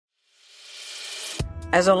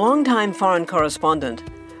As a longtime foreign correspondent,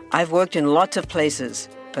 I've worked in lots of places,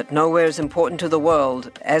 but nowhere as important to the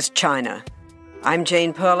world as China. I'm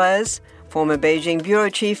Jane Perlez, former Beijing bureau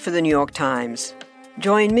chief for the New York Times.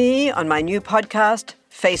 Join me on my new podcast,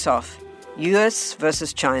 Face Off, U.S.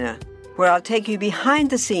 versus China, where I'll take you behind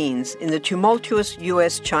the scenes in the tumultuous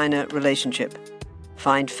U.S.-China relationship.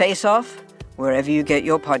 Find Face Off wherever you get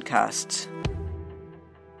your podcasts.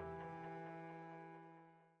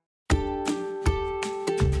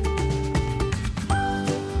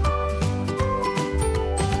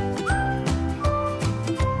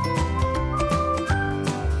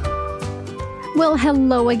 Well,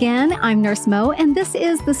 hello again. I'm Nurse Mo, and this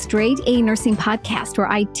is the Straight A Nursing Podcast,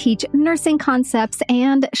 where I teach nursing concepts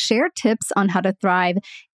and share tips on how to thrive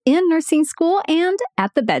in nursing school and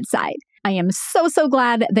at the bedside. I am so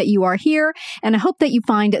glad that you are here, and I hope that you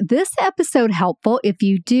find this episode helpful. If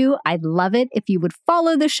you do, I'd love it if you would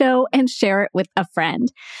follow the show and share it with a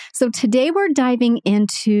friend. So today we're diving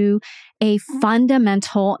into a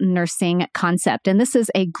fundamental nursing concept, and this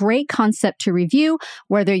is a great concept to review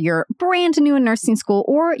whether you're brand new in nursing school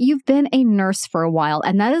or you've been a nurse for a while,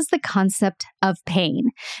 and that is the concept of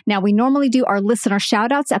pain. Now, we normally do our listener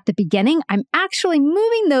shout-outs at the beginning. I'm actually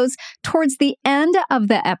moving those towards the end of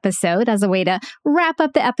the episode as a way to wrap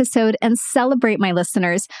up the episode and celebrate my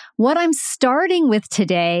listeners. What I'm starting with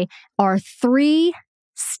today are 3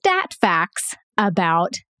 stat facts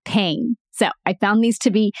about pain. So I found these to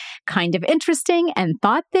be kind of interesting and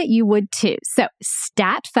thought that you would too. So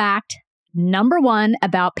stat fact number 1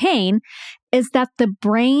 about pain is that the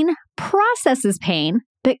brain processes pain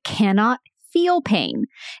but cannot feel pain.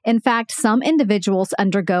 In fact, some individuals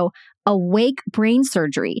undergo awake brain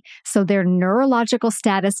surgery, so their neurological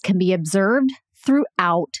status can be observed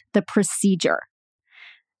throughout the procedure.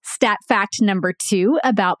 Stat fact number 2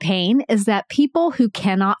 about pain is that people who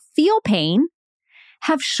cannot feel pain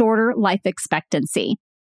have shorter life expectancy.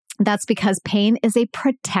 That's because pain is a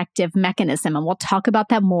protective mechanism, and we'll talk about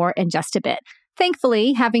that more in just a bit.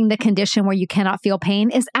 Thankfully, having the condition where you cannot feel pain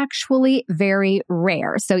is actually very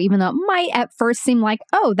rare. So even though it might at first seem like,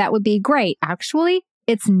 oh, that would be great, actually,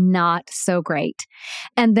 it's not so great.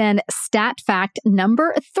 And then stat fact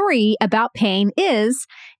number 3 about pain is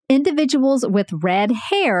individuals with red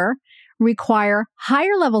hair require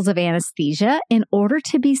higher levels of anesthesia in order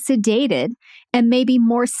to be sedated and may be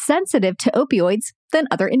more sensitive to opioids than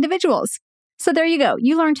other individuals. So there you go.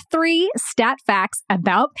 You learned 3 stat facts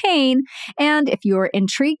about pain. And if you are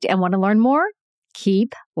intrigued and want to learn more,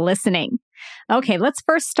 keep listening. Okay, let's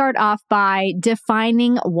first start off by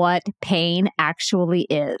defining what pain actually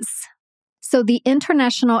is. So the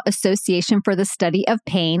International Association for the Study of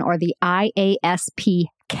Pain, or the IASP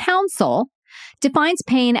Council, defines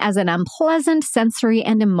pain as an unpleasant sensory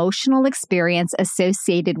and emotional experience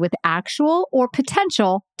associated with actual or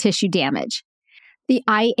potential tissue damage. The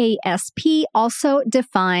IASP also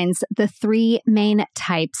defines the 3 main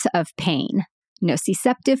types of pain: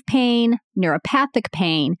 nociceptive pain, neuropathic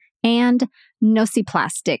pain, and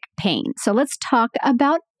nociplastic pain. So let's talk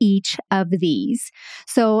about each of these.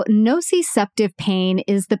 So nociceptive pain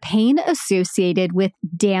is the pain associated with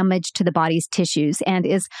damage to the body's tissues and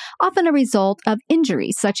is often a result of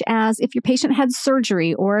injuries, such as if your patient had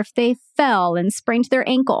surgery or if they fell and sprained their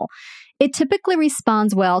ankle. It typically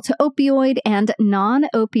responds well to opioid and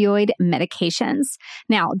non-opioid medications.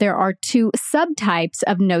 Now, there are 2 subtypes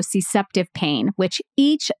of nociceptive pain, which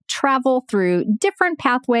each travel through different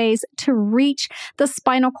pathways to reach the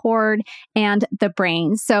spinal cord and the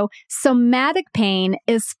brain. So, somatic pain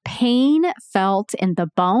is pain felt in the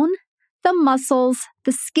bone, the muscles,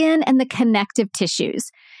 the skin, and the connective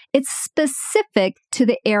tissues. It's specific to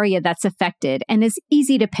the area that's affected and is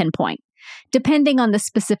easy to pinpoint. Depending on the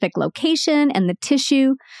specific location and the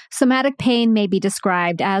tissue, somatic pain may be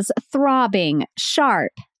described as throbbing,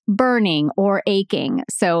 sharp, burning, or aching.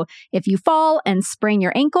 So if you fall and sprain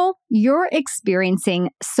your ankle, you're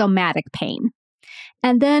experiencing somatic pain.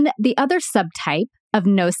 And then the other subtype of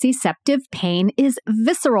nociceptive pain is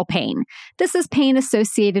visceral pain. This is pain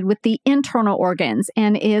associated with the internal organs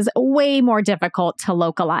and is way more difficult to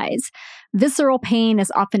localize. Visceral pain is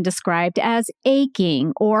often described as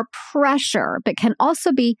aching or pressure, but can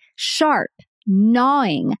also be sharp,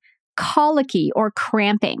 gnawing, colicky, or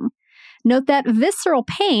cramping. Note that visceral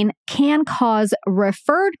pain can cause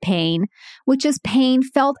referred pain, which is pain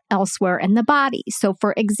felt elsewhere in the body. So,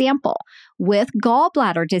 for example, with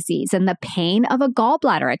gallbladder disease and the pain of a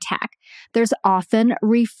gallbladder attack, there's often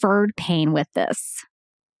referred pain with this.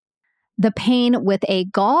 The pain with a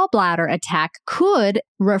gallbladder attack could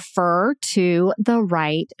refer to the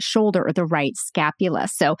right shoulder or the right scapula.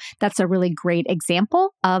 So that's a really great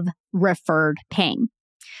example of referred pain.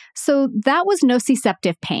 So that was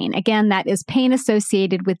nociceptive pain. Again, that is pain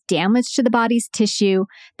associated with damage to the body's tissue.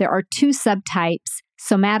 There are two subtypes: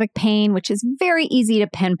 somatic pain, which is very easy to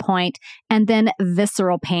pinpoint, and then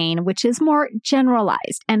visceral pain, which is more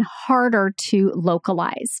generalized and harder to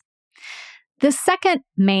localize. The second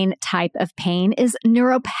main type of pain is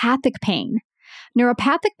neuropathic pain.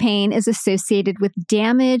 Neuropathic pain is associated with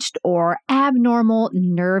damaged or abnormal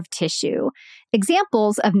nerve tissue.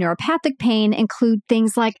 Examples of neuropathic pain include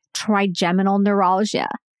things like trigeminal neuralgia,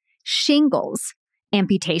 shingles,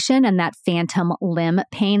 amputation and that phantom limb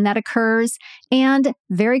pain that occurs, and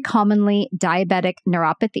very commonly diabetic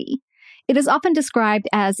neuropathy. It is often described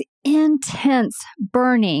as intense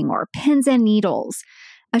burning or pins and needles,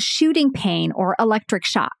 a shooting pain or electric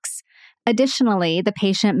shocks. Additionally, the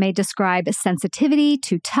patient may describe sensitivity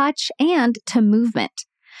to touch and to movement.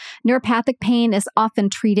 Neuropathic pain is often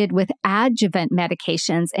treated with adjuvant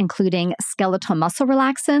medications, including skeletal muscle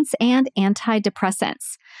relaxants and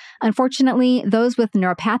antidepressants. Unfortunately, those with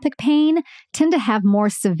neuropathic pain tend to have more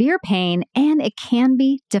severe pain, and it can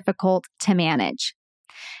be difficult to manage.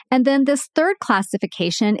 And then this third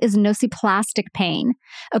classification is nociplastic pain.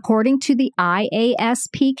 According to the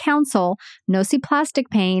IASP Council, nociplastic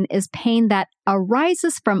pain is pain that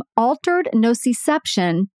arises from altered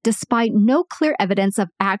nociception despite no clear evidence of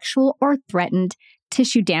actual or threatened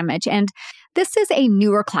tissue damage. And this is a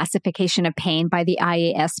newer classification of pain by the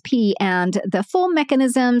IASP, and the full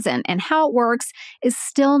mechanisms and how it works is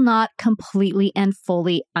still not completely and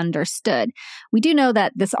fully understood. We do know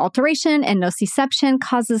that this alteration in nociception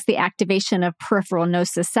causes the activation of peripheral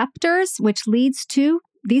nociceptors, which leads to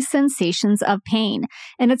these sensations of pain.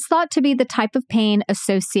 And it's thought to be the type of pain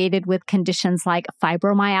associated with conditions like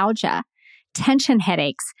fibromyalgia, tension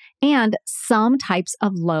headaches, and some types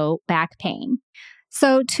of low back pain.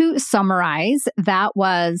 So to summarize, that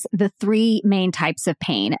was the three main types of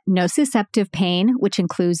pain: nociceptive pain, which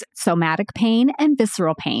includes somatic pain and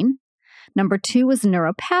visceral pain. Number 2 was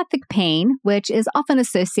neuropathic pain, which is often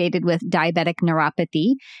associated with diabetic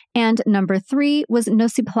neuropathy. And number 3 was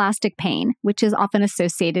nociplastic pain, which is often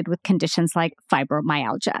associated with conditions like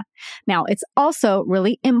fibromyalgia. Now, it's also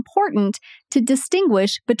really important to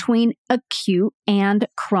distinguish between acute and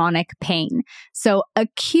chronic pain. So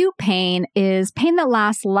acute pain is pain that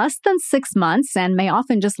lasts less than 6 months and may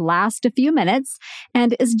often just last a few minutes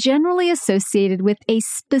and is generally associated with a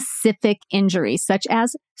specific injury, such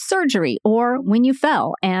as surgery or when you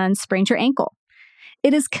fell and sprained your ankle.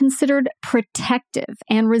 It is considered protective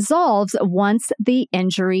and resolves once the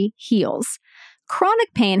injury heals.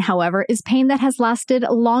 Chronic pain, however, is pain that has lasted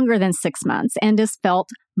longer than 6 months and is felt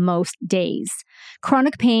most days.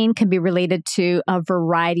 Chronic pain can be related to a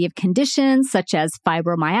variety of conditions such as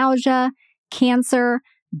fibromyalgia, cancer,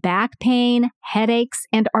 back pain, headaches,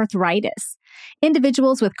 and arthritis.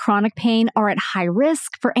 Individuals with chronic pain are at high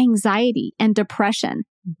risk for anxiety and depression,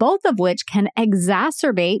 both of which can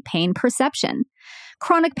exacerbate pain perception.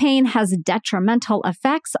 Chronic pain has detrimental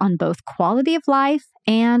effects on both quality of life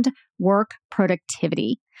and work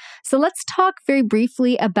productivity. So let's talk very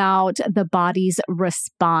briefly about the body's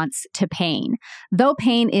response to pain. Though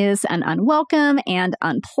pain is an unwelcome and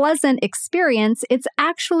unpleasant experience, it's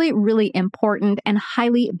actually really important and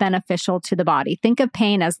highly beneficial to the body. Think of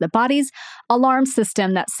pain as the body's alarm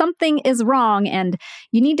system that something is wrong and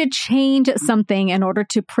you need to change something in order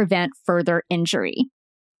to prevent further injury.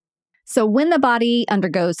 So when the body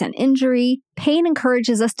undergoes an injury, pain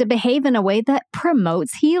encourages us to behave in a way that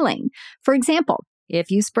promotes healing. For example,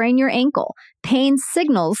 if you sprain your ankle, pain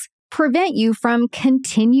signals prevent you from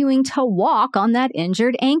continuing to walk on that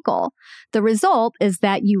injured ankle. The result is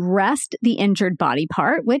that you rest the injured body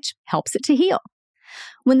part, which helps it to heal.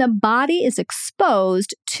 When the body is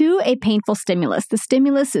exposed to a painful stimulus, the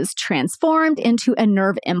stimulus is transformed into a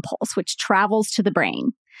nerve impulse, which travels to the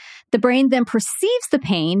brain. The brain then perceives the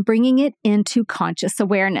pain, bringing it into conscious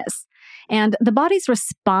awareness. And the body's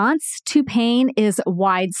response to pain is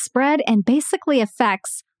widespread and basically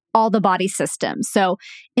affects all the body systems. So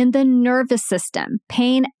in the nervous system,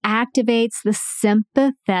 pain activates the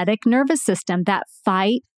sympathetic nervous system, that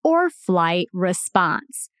fight or flight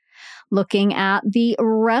response. Looking at the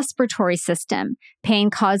respiratory system, pain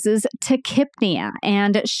causes tachypnea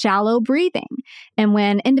and shallow breathing. And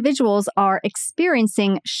when individuals are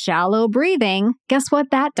experiencing shallow breathing, guess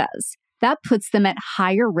what that does? That puts them at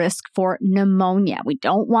higher risk for pneumonia. We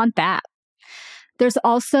don't want that. There's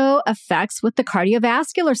also effects with the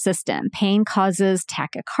cardiovascular system. Pain causes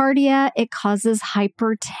tachycardia. It causes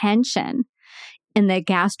hypertension. In the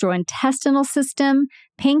gastrointestinal system,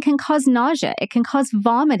 pain can cause nausea. It can cause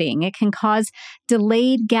vomiting. It can cause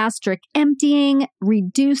delayed gastric emptying,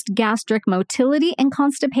 reduced gastric motility, and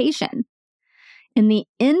constipation. In the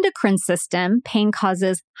endocrine system, pain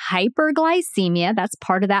causes hyperglycemia. That's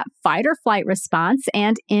part of that fight or flight response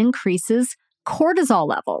and increases cortisol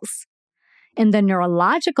levels. In the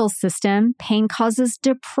neurological system, pain causes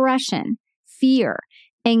depression, fear,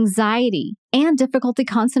 anxiety, and difficulty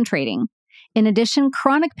concentrating. In addition,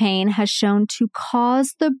 chronic pain has shown to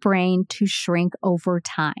cause the brain to shrink over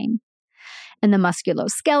time. In the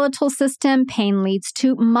musculoskeletal system, pain leads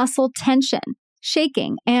to muscle tension,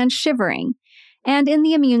 shaking, and shivering. And in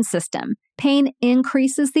the immune system, pain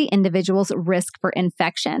increases the individual's risk for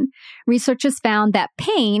infection. Researchers found that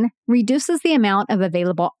pain reduces the amount of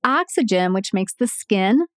available oxygen, which makes the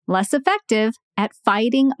skin less effective at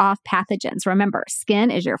fighting off pathogens. Remember, skin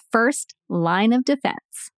is your first line of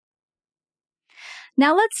defense.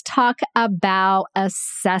 Now let's talk about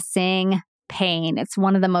assessing pain. It's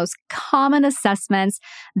one of the most common assessments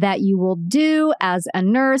that you will do as a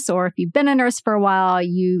nurse, or if you've been a nurse for a while,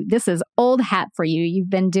 this is old hat for you. You've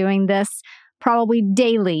been doing this probably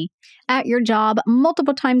daily at your job,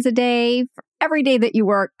 multiple times a day, for every day that you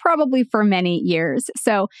work, probably for many years.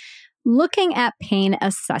 So looking at pain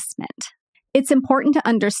assessment, it's important to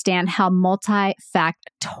understand how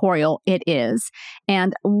multifactorial it is.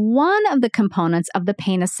 And one of the components of the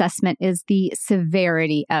pain assessment is the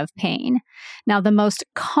severity of pain. Now, the most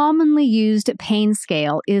commonly used pain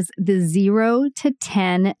scale is the 0 to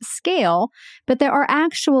 10 scale, but there are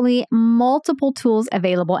actually multiple tools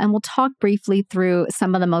available, and we'll talk briefly through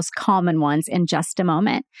some of the most common ones in just a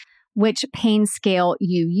moment. Which pain scale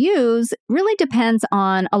you use really depends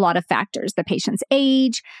on a lot of factors: the patient's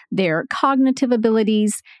age, their cognitive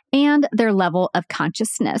abilities, and their level of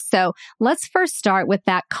consciousness. So let's first start with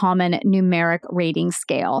that common numeric rating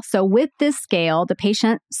scale. So with this scale, the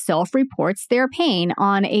patient self-reports their pain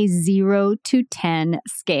on a 0 to 10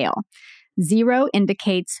 scale. 0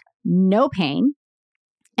 indicates no pain,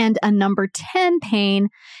 and a number 10 pain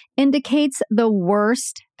indicates the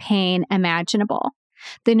worst pain imaginable.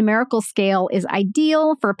 The numerical scale is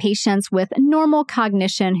ideal for patients with normal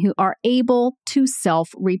cognition who are able to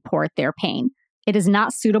self-report their pain. It is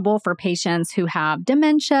not suitable for patients who have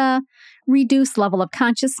dementia, reduced level of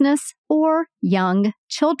consciousness, or young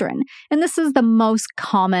children. And this is the most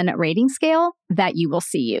common rating scale that you will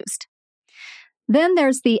see used. Then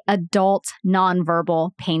there's the Adult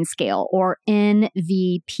Nonverbal Pain Scale, or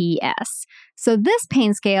NVPS. So this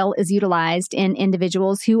pain scale is utilized in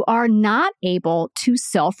individuals who are not able to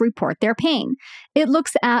self-report their pain. It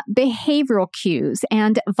looks at behavioral cues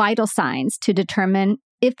and vital signs to determine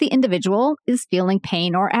if the individual is feeling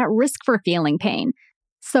pain or at risk for feeling pain.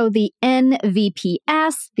 So the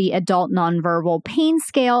NVPS, the Adult Nonverbal Pain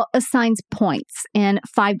Scale, assigns points in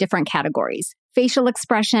 5 different categories: facial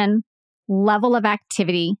expression, level of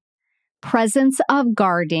activity, presence of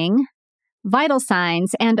guarding, vital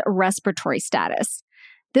signs, and respiratory status.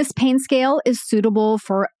 This pain scale is suitable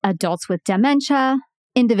for adults with dementia,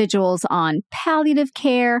 individuals on palliative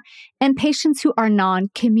care, and patients who are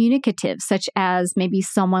non-communicative, such as maybe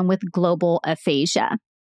someone with global aphasia.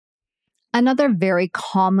 Another very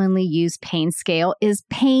commonly used pain scale is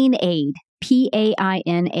PAINAID,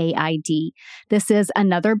 PAINAID. This is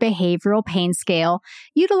another behavioral pain scale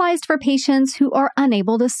utilized for patients who are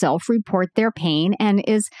unable to self-report their pain and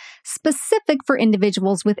is specific for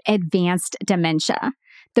individuals with advanced dementia.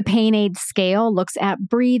 The PAINAID scale looks at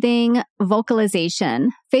breathing, vocalization,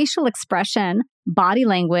 facial expression, body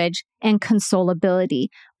language, and consolability,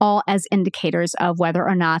 all as indicators of whether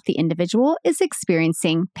or not the individual is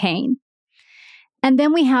experiencing pain. And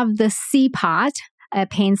then we have the CPOT, a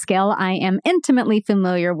pain scale I am intimately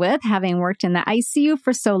familiar with, having worked in the ICU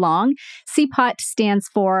for so long. CPOT stands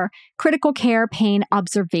for Critical Care Pain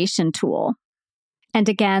Observation Tool. And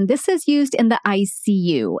again, this is used in the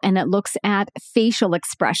ICU, and it looks at facial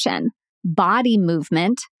expression, body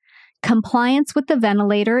movement, compliance with the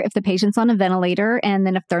ventilator if the patient's on a ventilator, and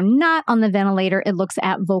then if they're not on the ventilator, it looks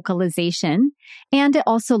at vocalization, and it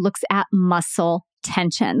also looks at muscle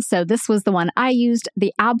tension. So this was the one I used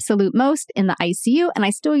the absolute most in the ICU, and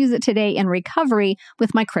I still use it today in recovery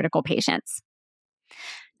with my critical patients.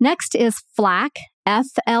 Next is FLACC,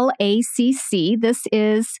 F-L-A-C-C. This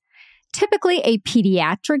is typically a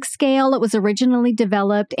pediatric scale. It was originally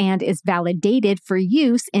developed and is validated for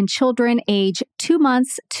use in children age 2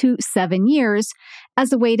 months to 7 years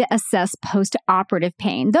as a way to assess post-operative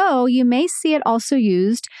pain, though you may see it also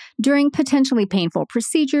used during potentially painful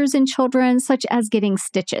procedures in children, such as getting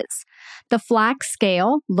stitches. The FLACC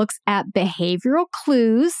scale looks at behavioral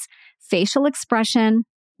clues, facial expression,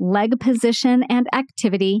 leg position and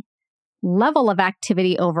activity, level of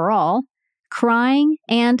activity overall, crying,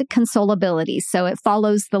 and consolability. So it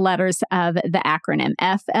follows the letters of the acronym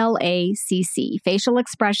FLACC, facial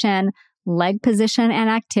expression, leg position and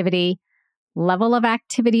activity, level of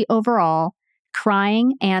activity overall,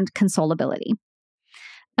 crying, and consolability.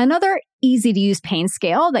 Another easy-to-use pain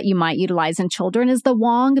scale that you might utilize in children is the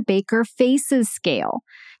Wong-Baker Faces Scale.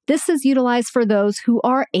 This is utilized for those who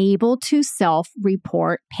are able to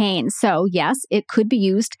self-report pain. So yes, it could be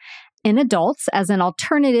used in adults as an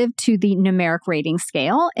alternative to the numeric rating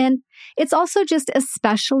scale. And it's also just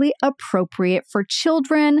especially appropriate for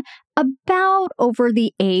children about over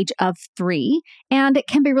the age of 3. And it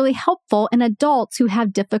can be really helpful in adults who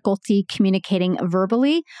have difficulty communicating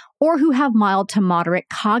verbally or who have mild to moderate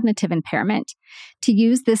cognitive impairment. To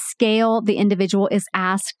use this scale, the individual is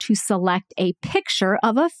asked to select a picture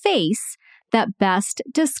of a face that best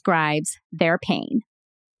describes their pain.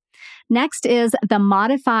 Next is the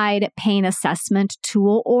Modified Pain Assessment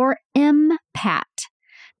Tool, or MPAT.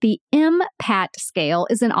 The MPAT scale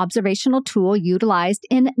is an observational tool utilized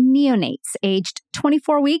in neonates aged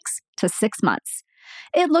 24 weeks to 6 months.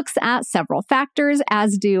 It looks at several factors,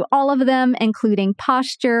 as do all of them, including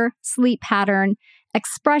posture, sleep pattern,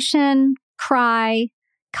 expression, cry,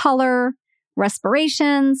 color,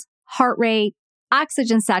 respirations, heart rate,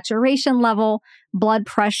 oxygen saturation level, blood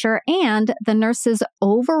pressure, and the nurse's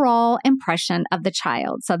overall impression of the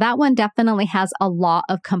child. So that one definitely has a lot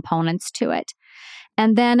of components to it.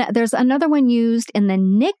 And then there's another one used in the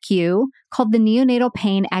NICU called the Neonatal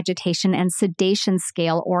Pain, Agitation, and Sedation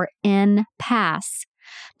Scale, or NPASS.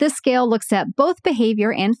 This scale looks at both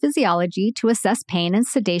behavior and physiology to assess pain and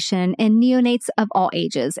sedation in neonates of all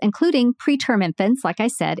ages, including preterm infants, like I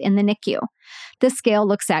said, in the NICU. This scale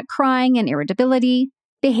looks at crying and irritability,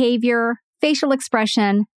 behavior, facial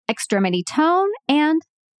expression, extremity tone, and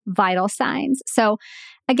vital signs. So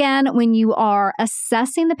again, when you are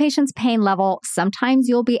assessing the patient's pain level, sometimes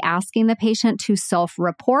you'll be asking the patient to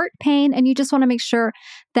self-report pain, and you just want to make sure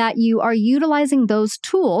that you are utilizing those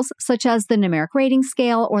tools, such as the numeric rating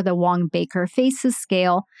scale or the Wong-Baker Faces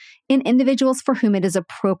Scale, in individuals for whom it is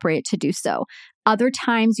appropriate to do so. Other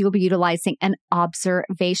times, you'll be utilizing an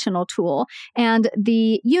observational tool. And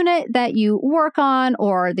the unit that you work on,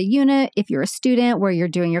 or the unit, if you're a student where you're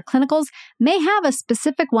doing your clinicals, may have a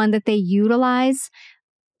specific one that they utilize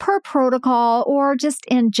per protocol or just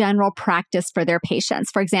in general practice for their patients.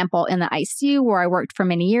 For example, in the ICU where I worked for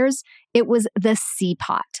many years, it was the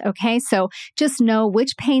CPOT. Okay, so just know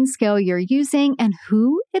which pain scale you're using and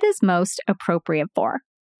who it is most appropriate for.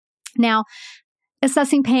 Now,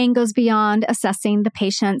 assessing pain goes beyond assessing the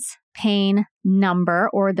patient's pain number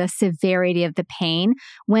or the severity of the pain.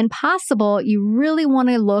 When possible, you really want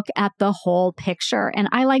to look at the whole picture. And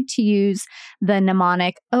I like to use the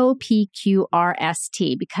mnemonic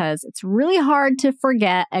OPQRST because it's really hard to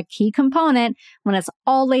forget a key component when it's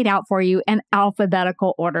all laid out for you in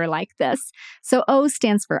alphabetical order like this. So O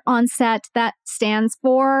stands for onset. That stands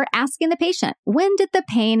for asking the patient, when did the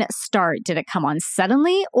pain start? Did it come on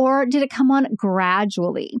suddenly or did it come on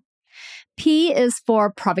gradually? P is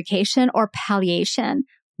for provocation or palliation.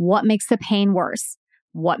 What makes the pain worse?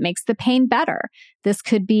 What makes the pain better? This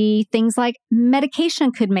could be things like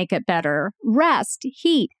medication could make it better, rest,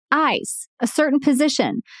 heat, ice, a certain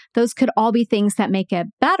position. Those could all be things that make it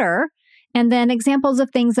better. And then examples of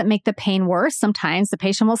things that make the pain worse. Sometimes the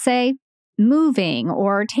patient will say moving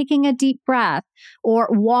or taking a deep breath or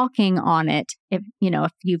walking on it. If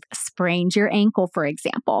you've sprained your ankle, for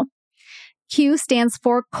example. Q stands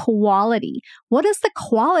for quality. What is the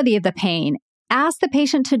quality of the pain? Ask the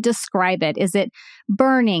patient to describe it. Is it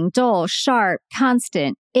burning, dull, sharp,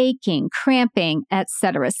 constant, aching, cramping,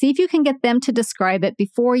 etc.? See if you can get them to describe it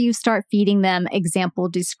before you start feeding them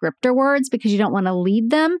example descriptor words because you don't want to lead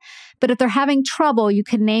them. But if they're having trouble, you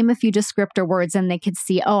can name a few descriptor words and they could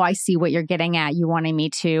see, oh, I see what you're getting at. You wanted me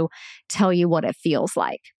to tell you what it feels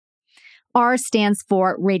like. R stands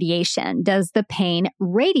for radiation. Does the pain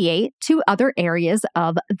radiate to other areas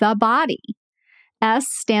of the body? S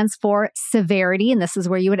stands for severity, and this is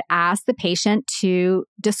where you would ask the patient to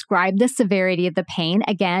describe the severity of the pain,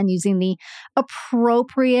 again, using the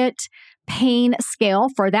appropriate pain scale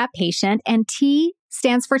for that patient. And T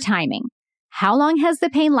stands for timing. How long has the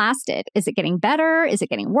pain lasted? Is it getting better? Is it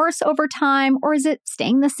getting worse over time? Or is it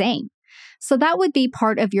staying the same? So that would be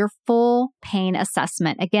part of your full pain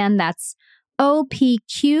assessment. Again, that's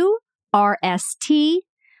OPQRST,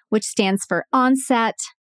 which stands for onset,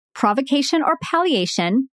 provocation or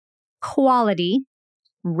palliation, quality,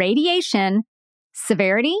 radiation,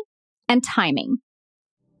 severity, and timing.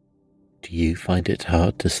 Do you find it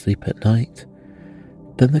hard to sleep at night?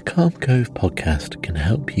 Then the Calm Cove podcast can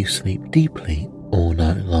help you sleep deeply all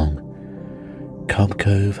night long. Calm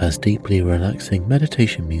Cove has deeply relaxing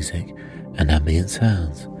meditation music and ambient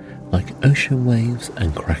sounds like ocean waves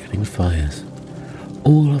and crackling fires.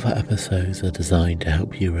 All of our episodes are designed to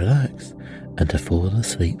help you relax and to fall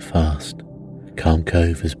asleep fast. Calm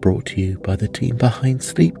Cove is brought to you by the team behind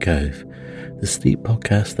Sleep Cove, the sleep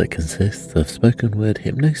podcast that consists of spoken word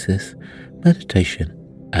hypnosis, meditation,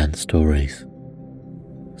 and stories.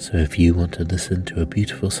 So if you want to listen to a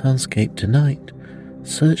beautiful soundscape tonight,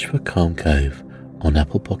 search for Calm Cove on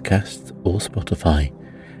Apple Podcasts or Spotify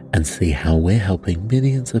and see how we're helping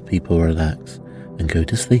millions of people relax and go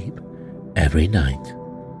to sleep every night.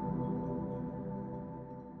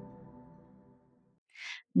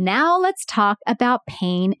 Now let's talk about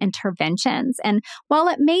pain interventions. And while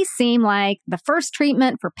it may seem like the first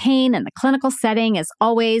treatment for pain in the clinical setting is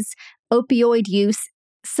always opioid use,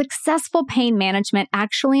 successful pain management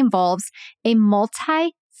actually involves a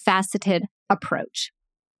multifaceted approach.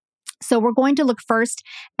 So we're going to look first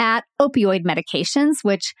at opioid medications,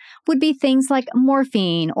 which would be things like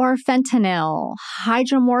morphine or fentanyl,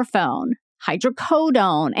 hydromorphone,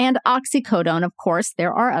 hydrocodone, and oxycodone. Of course,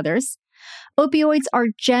 there are others. Opioids are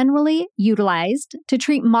generally utilized to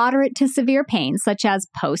treat moderate to severe pain, such as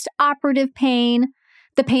post-operative pain,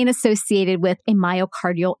 the pain associated with a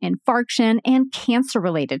myocardial infarction, and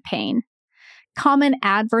cancer-related pain. Common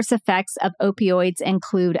adverse effects of opioids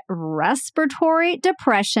include respiratory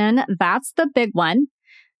depression, that's the big one.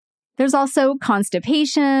 There's also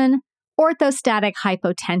constipation, orthostatic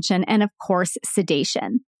hypotension, and of course,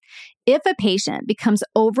 sedation. If a patient becomes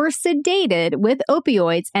oversedated with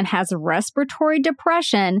opioids and has respiratory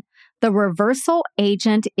depression, the reversal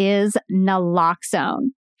agent is naloxone.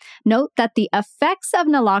 Note that the effects of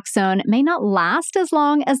naloxone may not last as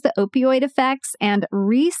long as the opioid effects, and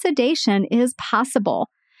resedation is possible.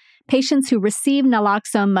 Patients who receive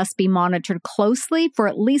naloxone must be monitored closely for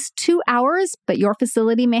at least 2 hours, but your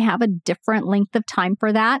facility may have a different length of time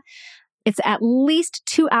for that. It's at least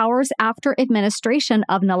 2 hours after administration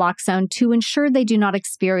of naloxone to ensure they do not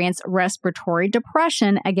experience respiratory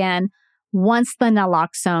depression again once the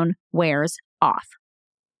naloxone wears off.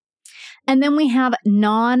 And then we have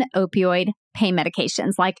non-opioid pain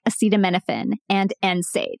medications like acetaminophen and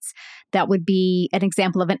NSAIDs. That would be an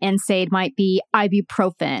example of an NSAID might be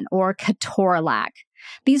ibuprofen or ketorolac.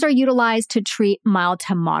 These are utilized to treat mild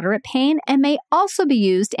to moderate pain and may also be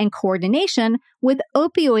used in coordination with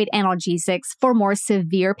opioid analgesics for more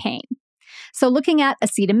severe pain. So looking at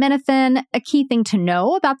acetaminophen, a key thing to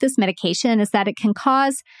know about this medication is that it can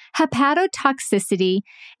cause hepatotoxicity,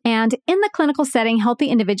 and in the clinical setting, healthy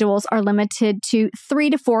individuals are limited to 3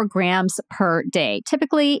 to 4 grams per day.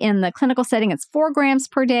 Typically in the clinical setting, it's 4 grams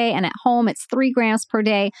per day, and at home, it's 3 grams per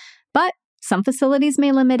day, but some facilities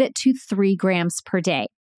may limit it to 3 grams per day.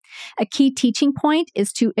 A key teaching point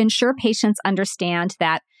is to ensure patients understand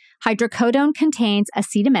that hydrocodone contains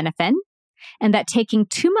acetaminophen, and that taking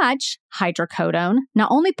too much hydrocodone not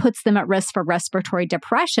only puts them at risk for respiratory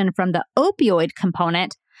depression from the opioid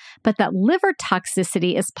component, but that liver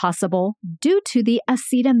toxicity is possible due to the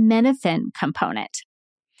acetaminophen component.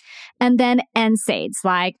 And then NSAIDs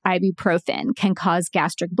like ibuprofen can cause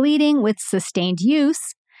gastric bleeding with sustained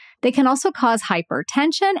use. They can also cause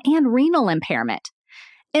hypertension and renal impairment.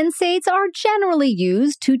 NSAIDs are generally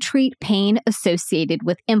used to treat pain associated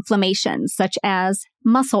with inflammation, such as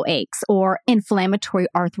muscle aches or inflammatory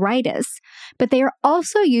arthritis, but they are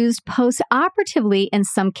also used post-operatively in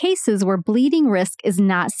some cases where bleeding risk is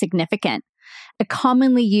not significant. A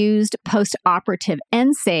commonly used post-operative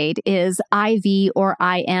NSAID is IV or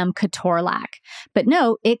IM ketorolac, but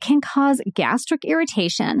note it can cause gastric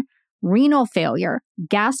irritation, renal failure,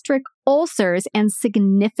 gastric ulcers, and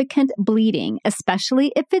significant bleeding,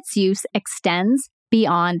 especially if its use extends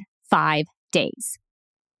beyond 5 days.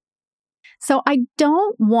 So I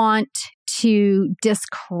don't want to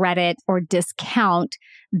discredit or discount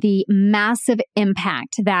the massive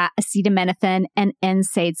impact that acetaminophen and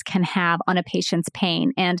NSAIDs can have on a patient's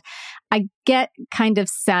pain. And I get kind of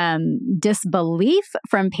some disbelief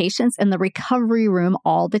from patients in the recovery room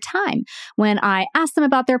all the time when I ask them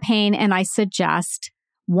about their pain and I suggest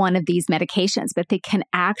one of these medications, but they can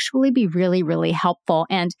actually be really, really helpful.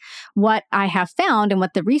 And what I have found and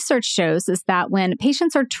what the research shows is that when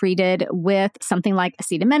patients are treated with something like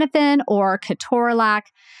acetaminophen or ketorolac,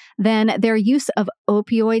 then their use of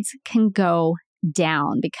opioids can go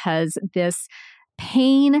down because this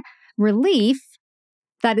pain relief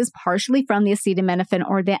that is partially from the acetaminophen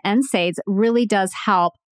or the NSAIDs really does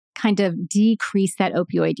help kind of decrease that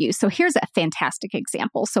opioid use. So here's a fantastic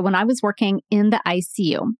example. So when I was working in the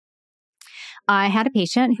ICU, I had a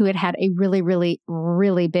patient who had a really, really,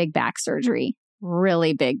 really big back surgery.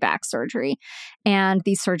 And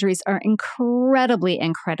these surgeries are incredibly,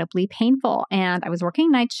 incredibly painful. And I was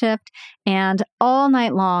working night shift, and all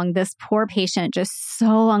night long, this poor patient just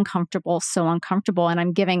so uncomfortable. And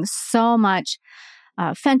I'm giving so much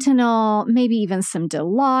fentanyl, maybe even some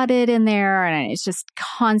Dilaudid in there. And it's just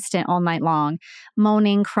constant all night long,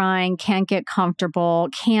 moaning, crying, can't get comfortable,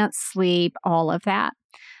 can't sleep, all of that.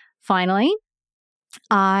 Finally,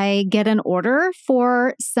 I get an order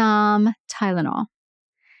for some Tylenol.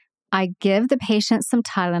 I give the patient some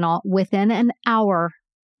Tylenol. Within an hour,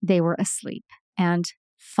 they were asleep and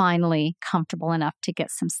finally comfortable enough to get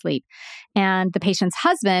some sleep. And the patient's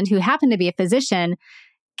husband, who happened to be a physician,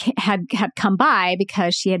 had come by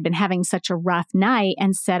because she had been having such a rough night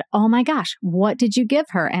and said, "Oh my gosh, what did you give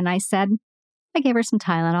her?" And I said, "I gave her some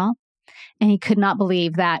Tylenol." And he could not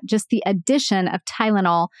believe that just the addition of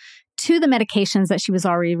Tylenol to the medications that she was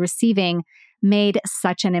already receiving made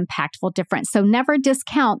such an impactful difference. So never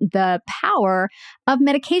discount the power of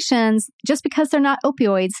medications. Just because they're not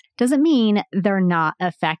opioids doesn't mean they're not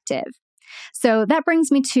effective. So that brings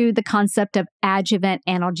me to the concept of adjuvant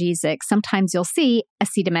analgesics. Sometimes you'll see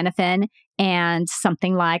acetaminophen and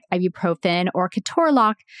something like ibuprofen or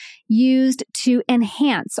ketorolac used to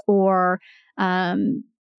enhance or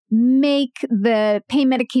make the pain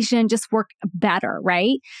medication just work better,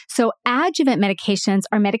 right? So adjuvant medications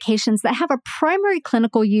are medications that have a primary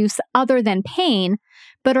clinical use other than pain,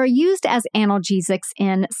 but are used as analgesics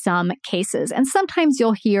in some cases. And sometimes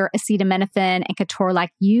you'll hear acetaminophen and ketorolac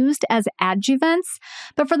used as adjuvants,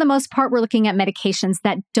 but for the most part, we're looking at medications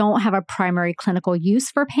that don't have a primary clinical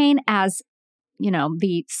use for pain as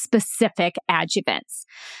the specific adjuvants.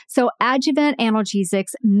 So adjuvant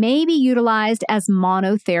analgesics may be utilized as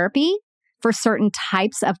monotherapy for certain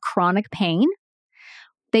types of chronic pain.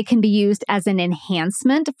 They can be used as an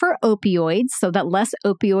enhancement for opioids so that less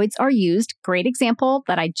opioids are used. Great example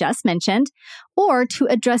that I just mentioned. Or to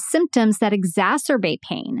address symptoms that exacerbate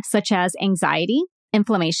pain, such as anxiety,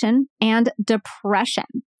 inflammation, and depression.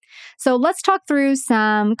 So let's talk through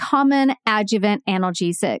some common adjuvant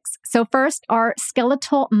analgesics. So first are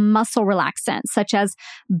skeletal muscle relaxants, such as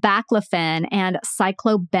baclofen and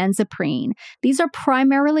cyclobenzaprine. These are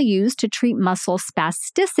primarily used to treat muscle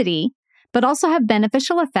spasticity, but also have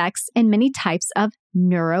beneficial effects in many types of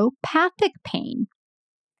neuropathic pain.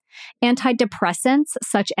 Antidepressants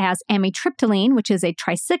such as amitriptyline, which is a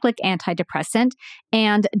tricyclic antidepressant,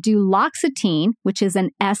 and duloxetine, which is an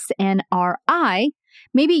SNRI,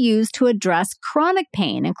 may be used to address chronic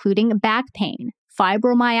pain, including back pain,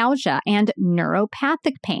 fibromyalgia, and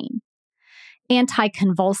neuropathic pain.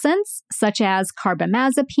 Anticonvulsants, such as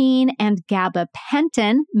carbamazepine and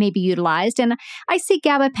gabapentin, may be utilized, and I see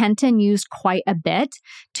gabapentin used quite a bit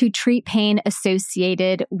to treat pain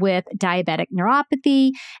associated with diabetic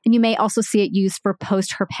neuropathy, and you may also see it used for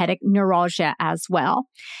post-herpetic neuralgia as well.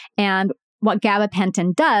 And what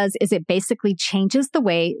gabapentin does is it basically changes the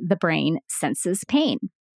way the brain senses pain.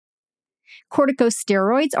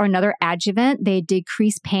 Corticosteroids are another adjuvant. They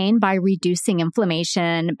decrease pain by reducing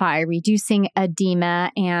inflammation, by reducing edema,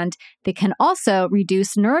 and they can also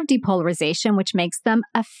reduce nerve depolarization, which makes them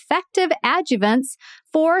effective adjuvants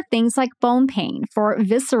for things like bone pain, for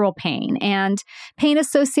visceral pain, and pain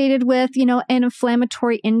associated with, an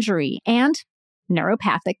inflammatory injury and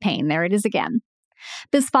neuropathic pain. There it is again.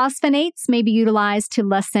 Bisphosphonates may be utilized to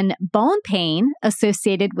lessen bone pain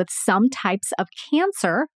associated with some types of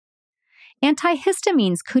cancer.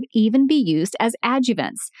 Antihistamines could even be used as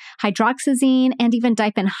adjuvants. Hydroxyzine and even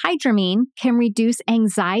diphenhydramine can reduce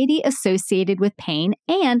anxiety associated with pain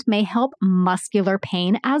and may help muscular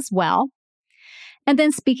pain as well. And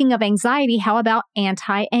then speaking of anxiety, how about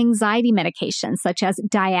anti-anxiety medications such as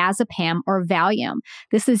diazepam or Valium?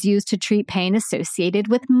 This is used to treat pain associated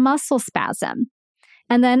with muscle spasm.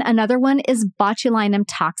 And then another one is botulinum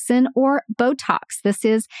toxin or Botox. This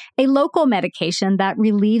is a local medication that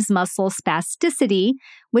relieves muscle spasticity,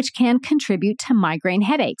 which can contribute to migraine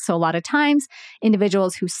headaches. So a lot of times,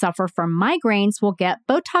 individuals who suffer from migraines will get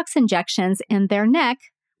Botox injections in their neck,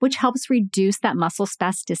 which helps reduce that muscle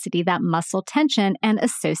spasticity, that muscle tension, and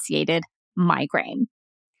associated migraine.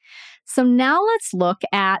 So now let's look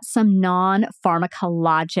at some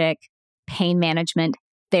non-pharmacologic pain management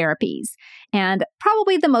therapies. And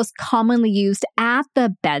probably the most commonly used at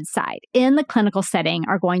the bedside in the clinical setting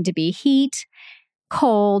are going to be heat,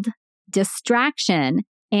 cold, distraction,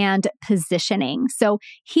 and positioning. So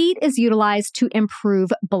heat is utilized to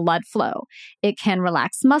improve blood flow. It can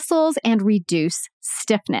relax muscles and reduce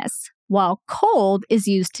stiffness, while cold is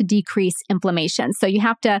used to decrease inflammation. So you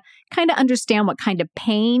have to kind of understand what kind of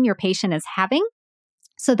pain your patient is having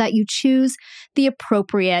so that you choose the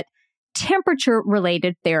appropriate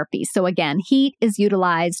temperature-related therapy. So again, heat is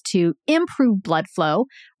utilized to improve blood flow,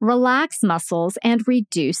 relax muscles, and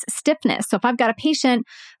reduce stiffness. So if I've got a patient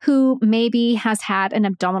who maybe has had an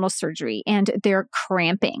abdominal surgery and they're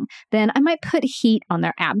cramping, then I might put heat on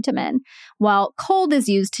their abdomen, while cold is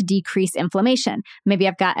used to decrease inflammation. Maybe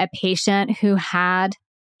I've got a patient who had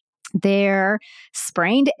their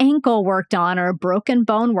sprained ankle worked on or a broken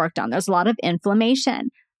bone worked on. There's a lot of inflammation.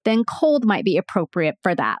 Then cold might be appropriate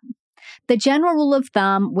for that. The general rule of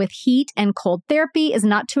thumb with heat and cold therapy is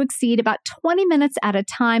not to exceed about 20 minutes at a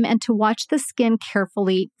time and to watch the skin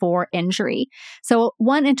carefully for injury. So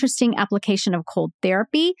one interesting application of cold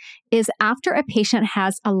therapy is after a patient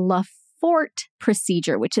has a Lefort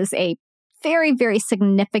procedure, which is a very, very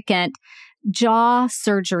significant jaw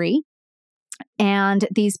surgery. And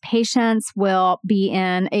these patients will be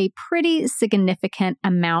in a pretty significant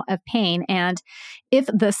amount of pain. And if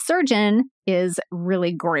the surgeon is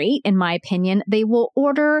really great, in my opinion, they will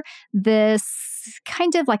order this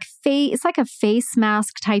kind of like it's like a face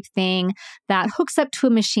mask type thing that hooks up to a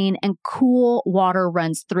machine and cool water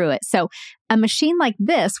runs through it. So a machine like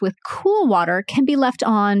this with cool water can be left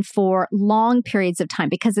on for long periods of time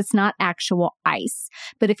because it's not actual ice.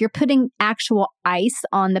 But if you're putting actual ice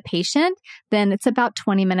on the patient, then it's about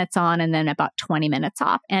 20 minutes on and then about 20 minutes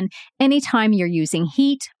off. And anytime you're using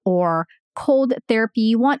heat or cold therapy,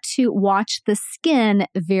 you want to watch the skin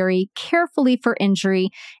very carefully for injury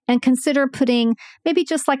and consider putting maybe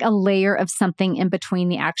just like a layer of something in between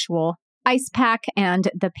the actual ice pack and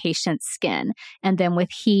the patient's skin. And then with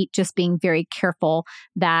heat, just being very careful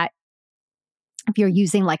that if you're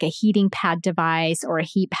using like a heating pad device or a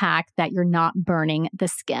heat pack, that you're not burning the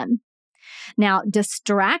skin. Now,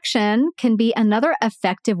 distraction can be another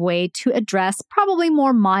effective way to address probably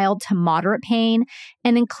more mild to moderate pain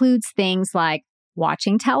and includes things like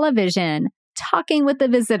watching television, talking with the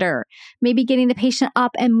visitor, maybe getting the patient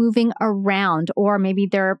up and moving around, or maybe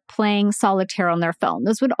they're playing solitaire on their phone.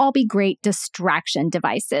 Those would all be great distraction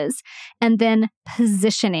devices. And then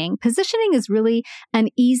positioning. Positioning is really an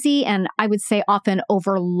easy and I would say often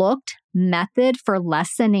overlooked method for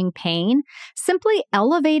lessening pain. Simply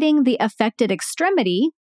elevating the affected extremity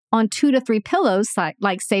on 2 to 3 pillows,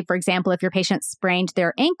 like say, for example, if your patient sprained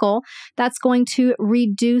their ankle, that's going to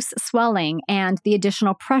reduce swelling and the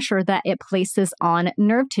additional pressure that it places on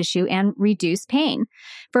nerve tissue and reduce pain.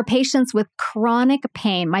 For patients with chronic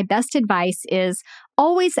pain, my best advice is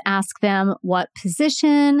always ask them what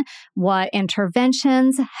position, what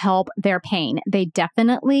interventions help their pain. They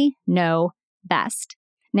definitely know best.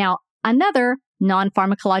 Now, another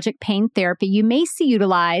non-pharmacologic pain therapy you may see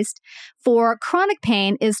utilized for chronic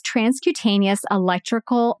pain is transcutaneous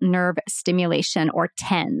electrical nerve stimulation, or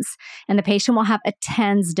TENS. And the patient will have a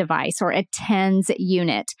TENS device or a TENS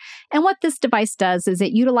unit. And what this device does is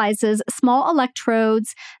it utilizes small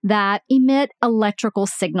electrodes that emit electrical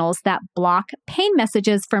signals that block pain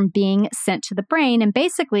messages from being sent to the brain and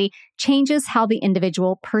basically changes how the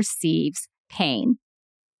individual perceives pain.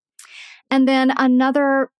 And then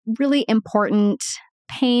another really important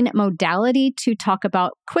pain modality to talk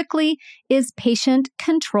about quickly is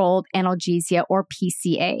patient-controlled analgesia, or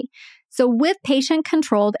PCA. So with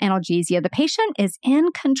patient-controlled analgesia, the patient is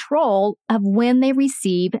in control of when they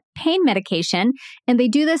receive pain medication, and they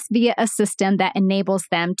do this via a system that enables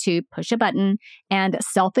them to push a button and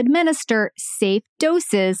self-administer safe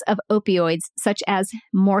doses of opioids such as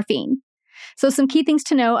morphine. So some key things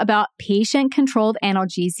to know about patient-controlled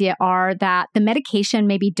analgesia are that the medication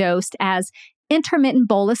may be dosed as intermittent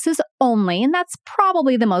boluses only, and that's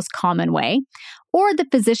probably the most common way. Or the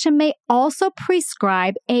physician may also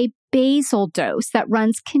prescribe a basal dose that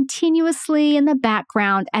runs continuously in the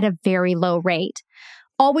background at a very low rate.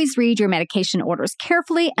 Always read your medication orders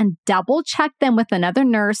carefully and double check them with another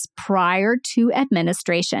nurse prior to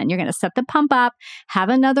administration. You're going to set the pump up, have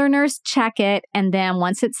another nurse check it, and then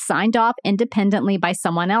once it's signed off independently by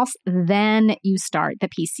someone else, then you start the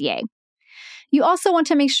PCA. You also want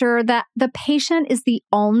to make sure that the patient is the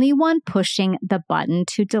only one pushing the button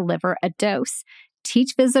to deliver a dose.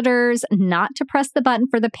 Teach visitors not to press the button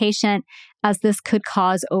for the patient, as this could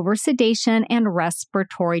cause oversedation and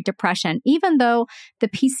respiratory depression, even though the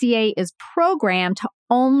PCA is programmed to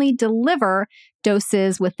only deliver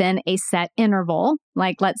doses within a set interval.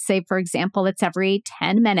 Like, let's say, for example, it's every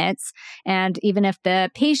 10 minutes. And even if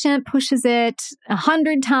the patient pushes it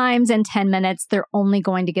 100 times in 10 minutes, they're only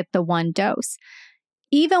going to get the one dose.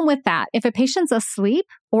 Even with that, if a patient's asleep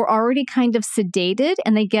or already kind of sedated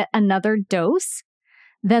and they get another dose,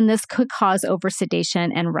 then this could cause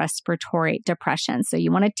oversedation and respiratory depression. So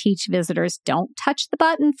you want to teach visitors, don't touch the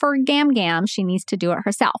button for Gam. She needs to do it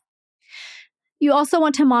herself. You also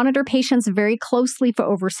want to monitor patients very closely for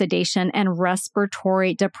oversedation and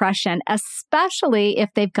respiratory depression, especially if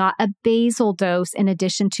they've got a basal dose in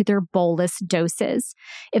addition to their bolus doses.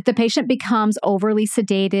 If the patient becomes overly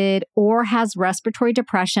sedated or has respiratory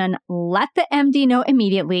depression, let the MD know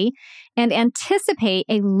immediately and anticipate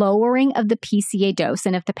a lowering of the PCA dose.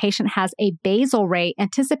 And if the patient has a basal rate,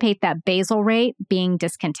 anticipate that basal rate being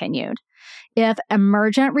discontinued. If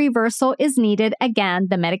emergent reversal is needed, again,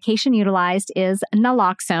 the medication utilized is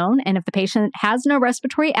naloxone. And if the patient has no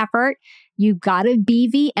respiratory effort, you've got a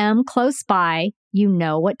BVM close by, you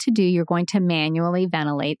know what to do. You're going to manually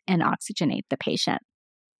ventilate and oxygenate the patient.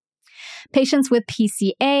 Patients with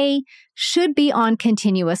PCA should be on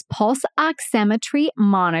continuous pulse oximetry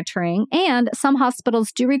monitoring, and some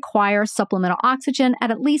hospitals do require supplemental oxygen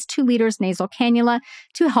at least 2 liters nasal cannula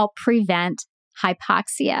to help prevent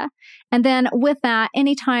hypoxia. And then with that,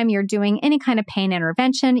 anytime you're doing any kind of pain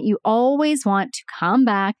intervention, you always want to come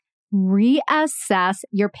back, reassess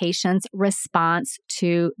your patient's response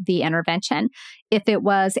to the intervention. If it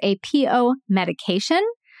was a PO medication,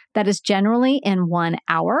 that is generally in 1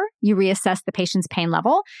 hour, you reassess the patient's pain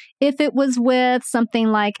level. If it was with something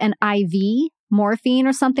like an IV morphine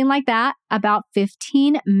or something like that, about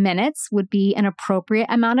 15 minutes would be an appropriate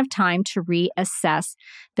amount of time to reassess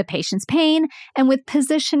the patient's pain. And with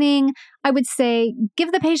positioning, I would say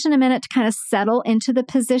give the patient a minute to kind of settle into the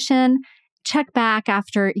position, check back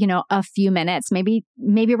after, a few minutes. Maybe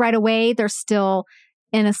right away they're still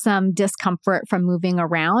in some discomfort from moving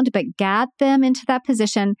around, but get them into that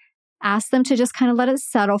position. Ask them to just kind of let it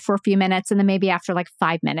settle for a few minutes. And then maybe after like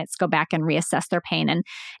 5 minutes, go back and reassess their pain.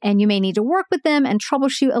 And you may need to work with them and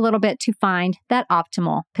troubleshoot a little bit to find that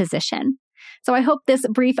optimal position. So I hope this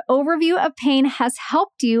brief overview of pain has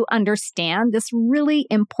helped you understand this really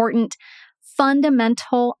important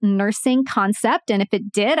fundamental nursing concept. And if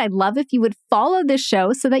it did, I'd love if you would follow this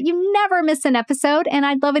show so that you never miss an episode. And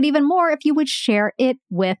I'd love it even more if you would share it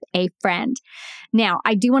with a friend. Now,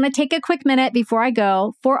 I do want to take a quick minute before I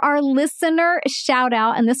go for our listener shout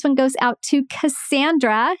out. And this one goes out to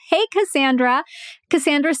Cassandra. Hey, Cassandra.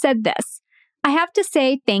 Cassandra said this: I have to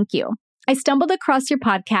say thank you. I stumbled across your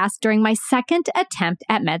podcast during my second attempt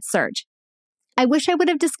at med-surg. I wish I would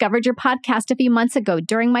have discovered your podcast a few months ago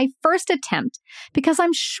during my first attempt, because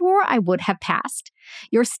I'm sure I would have passed.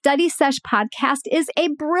 Your Study Sesh podcast is a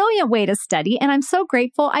brilliant way to study, and I'm so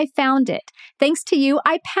grateful I found it. Thanks to you,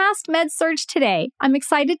 I passed med-surg today. I'm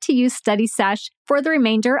excited to use Study Sesh for the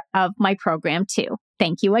remainder of my program too.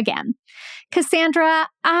 Thank you again. Cassandra,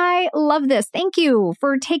 I love this. Thank you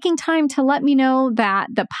for taking time to let me know that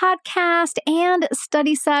the podcast and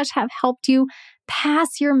Study Sesh have helped you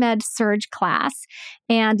pass your med-surg class.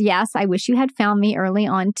 And yes, I wish you had found me early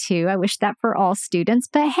on too. I wish that for all students,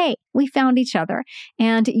 but hey, we found each other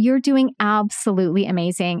and you're doing absolutely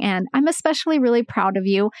amazing. And I'm especially really proud of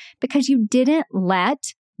you because you didn't let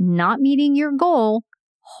not meeting your goal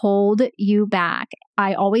hold you back.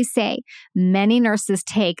 I always say many nurses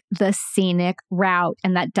take the scenic route,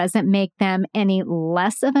 and that doesn't make them any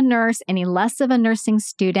less of a nurse, any less of a nursing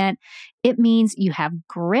student. It means you have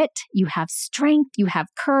grit, you have strength, you have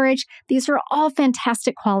courage. These are all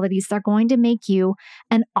fantastic qualities that are going to make you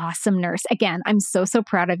an awesome nurse. Again, I'm so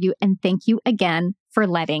proud of you, and thank you again for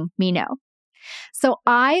letting me know. So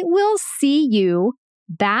I will see you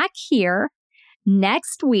back here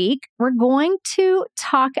next week. We're going to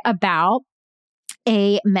talk about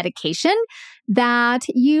a medication that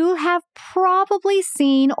you have probably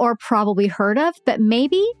seen or probably heard of, but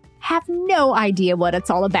maybe have no idea what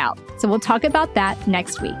it's all about. So we'll talk about that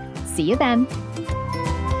next week. See you then.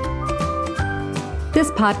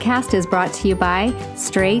 This podcast is brought to you by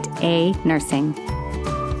Straight A Nursing.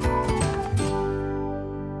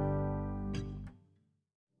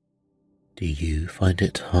 Do you find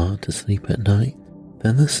it hard to sleep at night?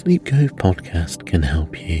 Then the Sleep Cove podcast can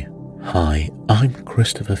help you. Hi, I'm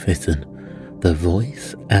Christopher Fitton, the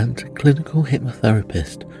voice and clinical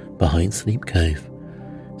hypnotherapist behind Sleep Cove.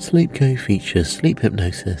 Sleep Cove features sleep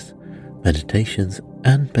hypnosis, meditations,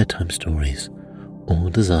 and bedtime stories, all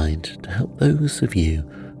designed to help those of you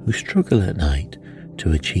who struggle at night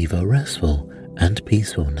to achieve a restful and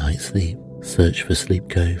peaceful night's sleep. Search for Sleep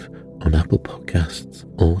Cove on Apple Podcasts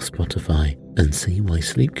or Spotify and see why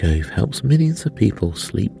Sleep Cove helps millions of people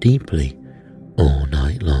sleep deeply all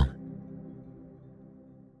night long.